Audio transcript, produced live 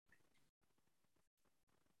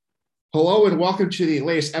Hello and welcome to the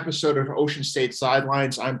latest episode of Ocean State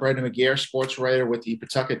Sidelines. I'm Brendan McGear, sports writer with the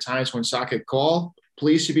Pawtucket Times Woonsocket Call.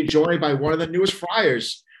 Pleased to be joined by one of the newest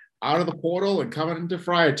Friars out of the portal and coming into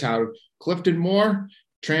Friartown, Clifton Moore,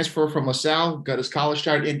 transfer from LaSalle, got his college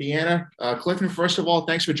start in Indiana. Clifton, first of all,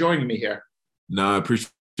 thanks for joining me here. No, I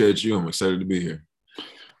appreciate you. I'm excited to be here.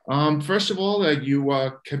 First of all,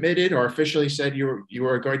 you committed or officially said you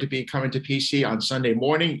were going to be coming to PC on Sunday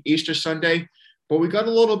morning, Easter Sunday. But we got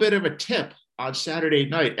a little bit of a tip on Saturday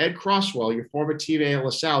night. Ed Croswell, your former teammate at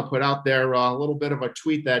LaSalle, put out there a little bit of a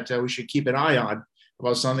tweet that we should keep an eye on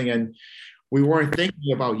about something. And we weren't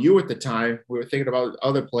thinking about you at the time. We were thinking about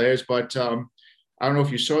other players. But I don't know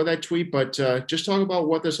if you saw that tweet, but just talk about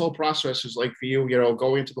what this whole process is like for you,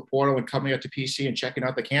 going into the portal and coming out to PC and checking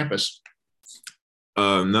out the campus.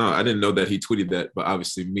 No, I didn't know that he tweeted that. But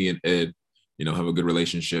obviously me and Ed, have a good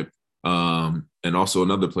relationship. And also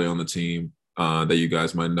another player on the team, that you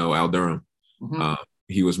guys might know, Al Durham. Mm-hmm.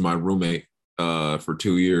 He was my roommate for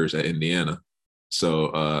 2 years at Indiana.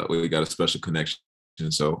 So we got a special connection.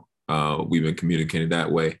 So we've been communicating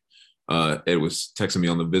that way. Ed was texting me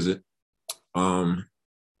on the visit. And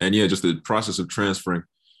yeah, just the process of transferring,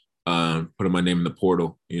 putting my name in the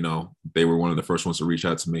portal, they were one of the first ones to reach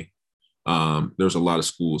out to me. There's a lot of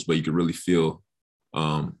schools, but you could really feel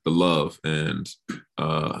the love and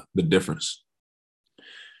the difference.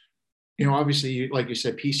 Obviously, like you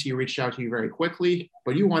said, PC reached out to you very quickly,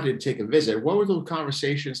 but you wanted to take a visit. What were those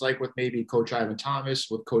conversations like with maybe Coach Ivan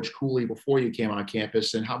Thomas, with Coach Cooley before you came on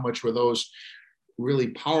campus, and how much were those really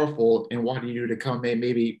powerful in wanting you to come and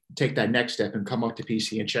maybe take that next step and come up to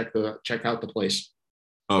PC and check out the place?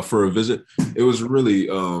 For a visit, it was really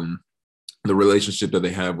the relationship that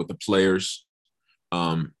they have with the players,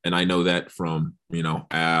 and I know that from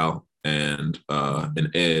Al and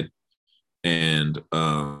Ed, and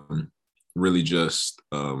really just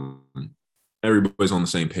everybody's on the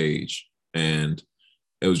same page. And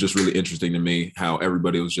it was just really interesting to me how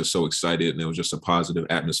everybody was just so excited, and it was just a positive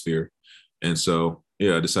atmosphere. And so,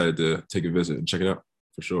 yeah, I decided to take a visit and check it out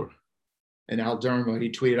for sure. And Al Durham, he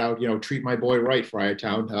tweeted out, treat my boy right,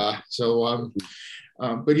 Friartown.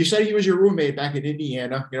 But you said he was your roommate back in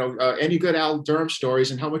Indiana. Any good Al Durham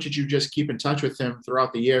stories, and how much did you just keep in touch with him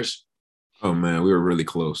throughout the years? Oh, man, we were really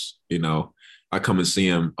close. I come and see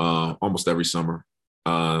him almost every summer,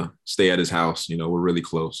 stay at his house. We're really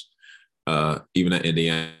close. Even at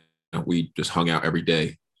Indiana, we just hung out every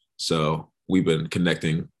day. So we've been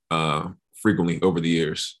connecting frequently over the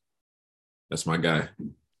years. That's my guy.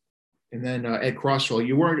 And then Ed Croswell,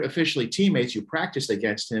 you weren't officially teammates. You practiced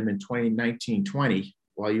against him in 2019-20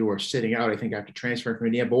 while you were sitting out, I think, after transferring from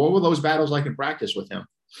Indiana. But what were those battles like in practice with him?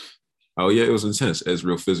 Oh, yeah, it was intense. It's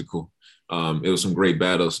real physical. It was some great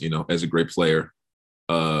battles, as a great player.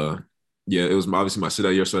 Yeah, it was obviously my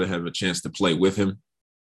sit-out year, so I didn't have a chance to play with him.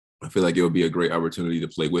 I feel like it would be a great opportunity to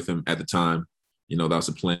play with him at the time. That was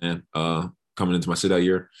the plan coming into my sit-out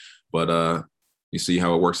year. But you see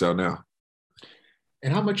how it works out now.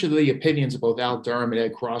 And how much of the opinions of both Al Durham and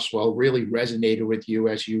Ed Croswell really resonated with you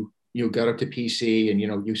as you got up to PC and,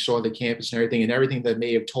 you saw the campus and everything that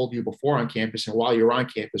may have told you before on campus and while you're on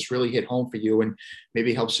campus really hit home for you and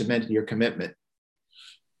maybe help cement your commitment?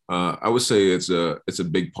 I would say it's a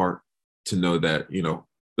big part to know that,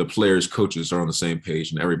 the players, coaches are on the same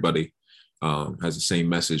page and everybody has the same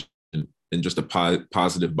message and just a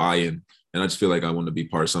positive buy-in. And I just feel like I want to be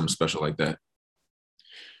part of something special like that.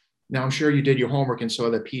 Now, I'm sure you did your homework and saw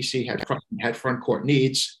that PC had front court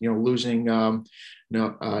needs, losing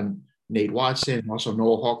Nate Watson, also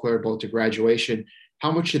Noah Hawkler, both to graduation.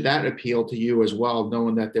 How much did that appeal to you as well,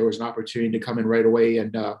 knowing that there was an opportunity to come in right away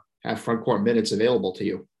and have front court minutes available to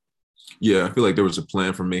you? Yeah, I feel like there was a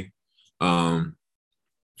plan for me to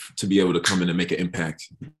be able to come in and make an impact,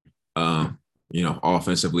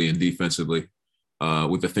 offensively and defensively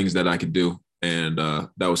with the things that I could do. And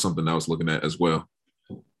that was something I was looking at as well.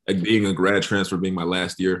 Like being a grad transfer, being my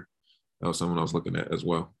last year, that was something I was looking at as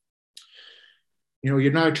well.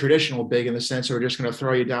 You're not a traditional big in the sense that we're just going to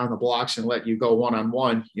throw you down the blocks and let you go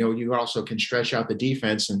one-on-one. You also can stretch out the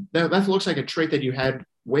defense. And that looks like a trait that you had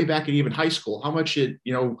way back in even high school. How much did,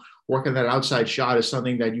 working that outside shot is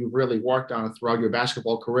something that you've really worked on throughout your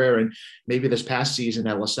basketball career. And maybe this past season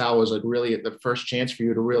at LaSalle was like really the first chance for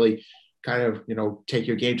you to really kind of, take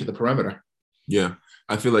your game to the perimeter. Yeah.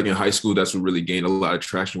 I feel like in high school, that's what really gained a lot of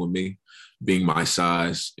traction with me, being my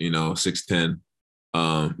size, 6'10",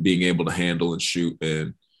 being able to handle and shoot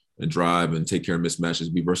and drive and take care of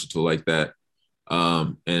mismatches, be versatile like that.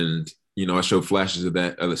 And I showed flashes of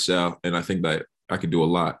that at LaSalle, and I think that I could do a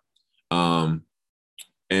lot.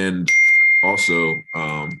 And also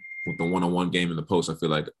with the one-on-one game in the post, I feel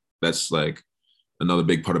like that's like another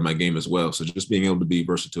big part of my game as well. So just being able to be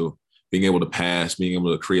versatile, being able to pass, being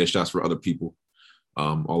able to create shots for other people,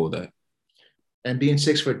 all of that. And being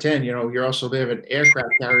 6'10", you're also a bit of an aircraft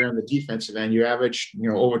carrier on the defensive end. You averaged,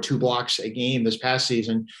 over 2 blocks a game this past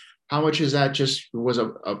season. How much is that just was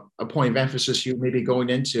a point of emphasis you maybe going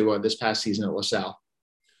into this past season at LaSalle?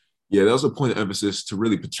 Yeah, that was a point of emphasis to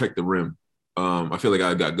really protect the rim. I feel like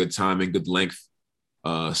I got good timing, good length,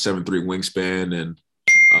 7'3" wingspan, and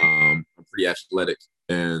I'm pretty athletic.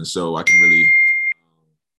 And so I can really,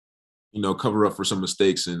 cover up for some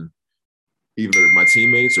mistakes and either my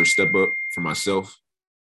teammates or step up for myself.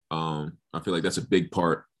 I feel like that's a big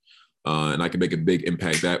part, and I can make a big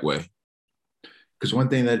impact that way. Because one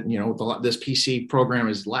thing that this PC program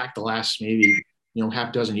has lacked the last maybe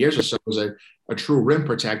half dozen years or so is a true rim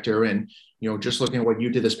protector. And just looking at what you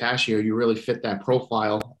did this past year, you really fit that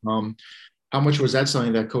profile. How much was that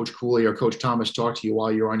something that Coach Cooley or Coach Thomas talked to you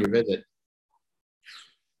while you were on your visit?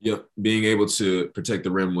 Yeah, being able to protect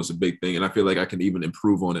the rim was a big thing, and I feel like I can even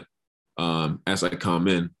improve on it as I come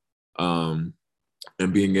in, and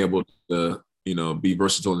being able to be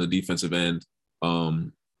versatile in the defensive end.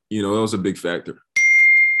 It was a big factor.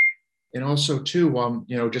 And also too,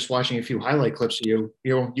 just watching a few highlight clips of you,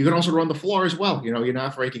 you can also run the floor as well. You're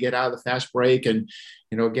not afraid to get out of the fast break and,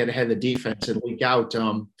 get ahead of the defense and leak out.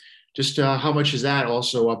 Just how much is that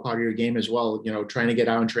also a part of your game as well? Trying to get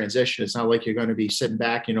out in transition. It's not like you're going to be sitting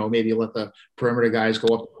back, maybe let the perimeter guys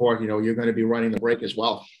go up the court. You're going to be running the break as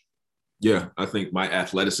well. Yeah, I think my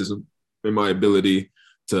athleticism and my ability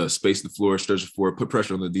to space the floor, stretch the floor, put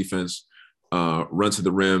pressure on the defense, run to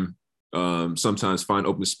the rim, sometimes find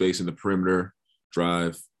open space in the perimeter,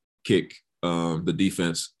 drive, kick, the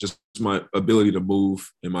defense. Just my ability to move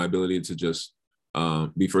and my ability to just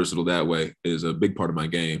be versatile that way is a big part of my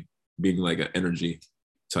game, being like an energy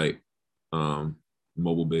type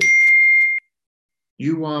mobile big.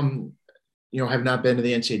 You have not been to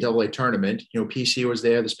the NCAA tournament. PC was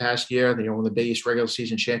there this past year. They won the Big East regular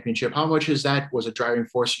season championship. How much was a driving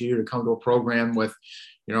force for you to come to a program with,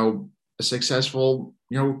 a successful,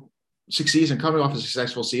 season, coming off a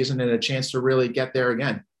successful season and a chance to really get there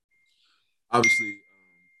again? Obviously,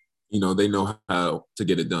 they know how to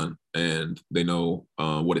get it done and they know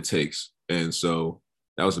what it takes. And so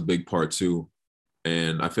that was a big part too.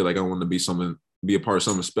 And I feel like I want to be a part of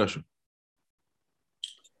something special.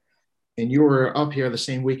 And you were up here the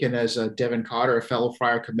same weekend as Devin Carter, a fellow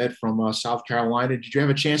Friar commit from South Carolina. Did you have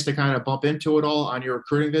a chance to kind of bump into it all on your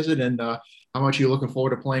recruiting visit? And how much are you looking forward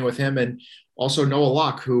to playing with him? And also Noah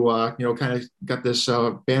Locke, who, kind of got this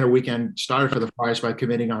banner weekend started for the Friars by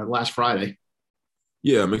committing on last Friday.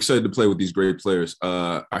 Yeah, I'm excited to play with these great players.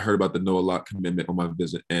 I heard about the Noah Locke commitment on my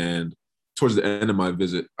visit. And towards the end of my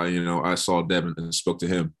visit, I saw Devin and spoke to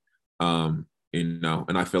him, and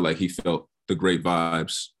I felt like he felt the great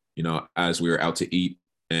vibes, as we were out to eat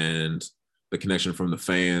and the connection from the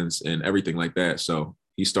fans and everything like that. So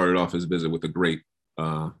he started off his visit with a great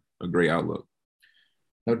outlook.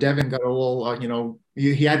 Now, Devin got a little,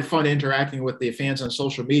 he had fun interacting with the fans on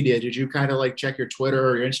social media. Did you kind of like check your Twitter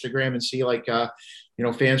or your Instagram and see like,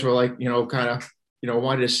 fans were like, kind of,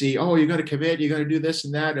 wanted to see, oh, you're going to commit, you're going to do this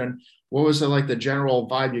and that. And what was the general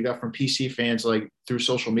vibe you got from PC fans, like through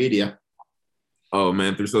social media? Oh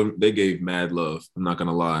man, they gave mad love. I'm not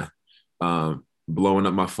gonna lie. Blowing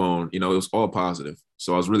up my phone, it was all positive.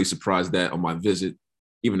 So I was really surprised that on my visit,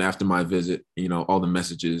 even after my visit, all the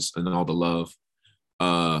messages and all the love.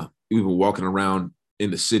 We were walking around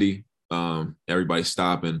in the city, everybody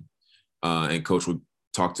stopping, and Coach would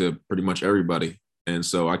talk to pretty much everybody. And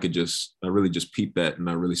so I really just peeped that, and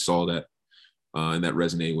I really saw that, and that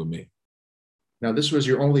resonated with me. Now, this was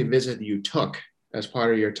your only visit that you took as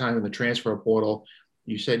part of your time in the transfer portal.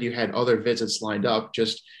 You said you had other visits lined up.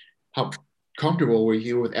 Just how comfortable were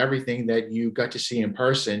you with everything that you got to see in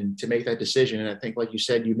person to make that decision? And I think, like you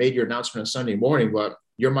said, you made your announcement on Sunday morning, but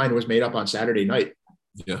your mind was made up on Saturday night.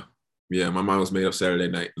 Yeah. Yeah. My mind was made up Saturday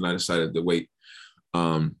night, and I decided to wait.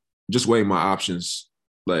 Just weighing my options,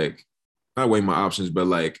 like not weighing my options, but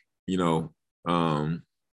like waiting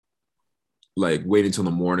until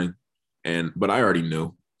the morning. But I already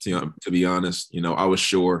knew. To be honest, I was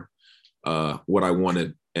sure what I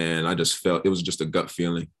wanted, and I just felt it was just a gut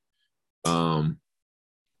feeling. And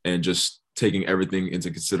just taking everything into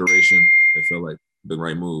consideration, it felt like the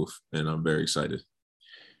right move, and I'm very excited.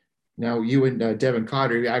 Now, you and Devin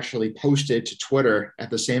Carter, you actually posted to Twitter at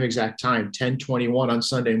the same exact time, 10:21 on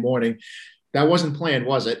Sunday morning. That wasn't planned,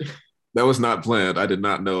 was it? That was not planned. I did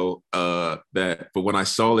not know that, but when I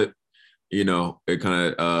saw it, it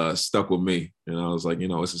kind of stuck with me. And I was like,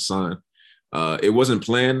 it's a sign. It wasn't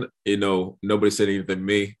planned. Nobody said anything to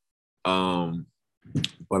me. Um,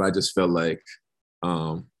 but I just felt like,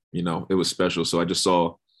 it was special. So I just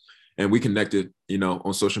saw, and we connected,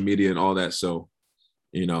 on social media and all that. So,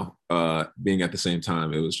 being at the same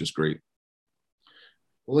time, it was just great.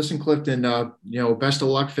 Well, listen, Clifton, best of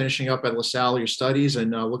luck finishing up at LaSalle, your studies,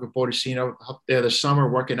 and looking forward to seeing you up there this summer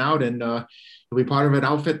working out. And you'll be part of an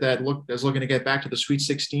outfit that's looking to get back to the Sweet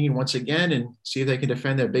 16 once again and see if they can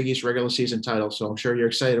defend their Big East regular season title. So I'm sure you're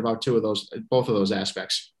excited about both of those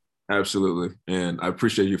aspects. Absolutely. And I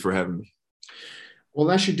appreciate you for having me. Well,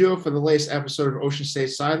 that should do it for the latest episode of Ocean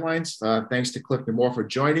State Sidelines. Thanks to Clifton Moore for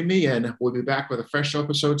joining me, and we'll be back with a fresh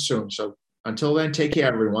episode soon. So until then, take care,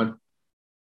 everyone.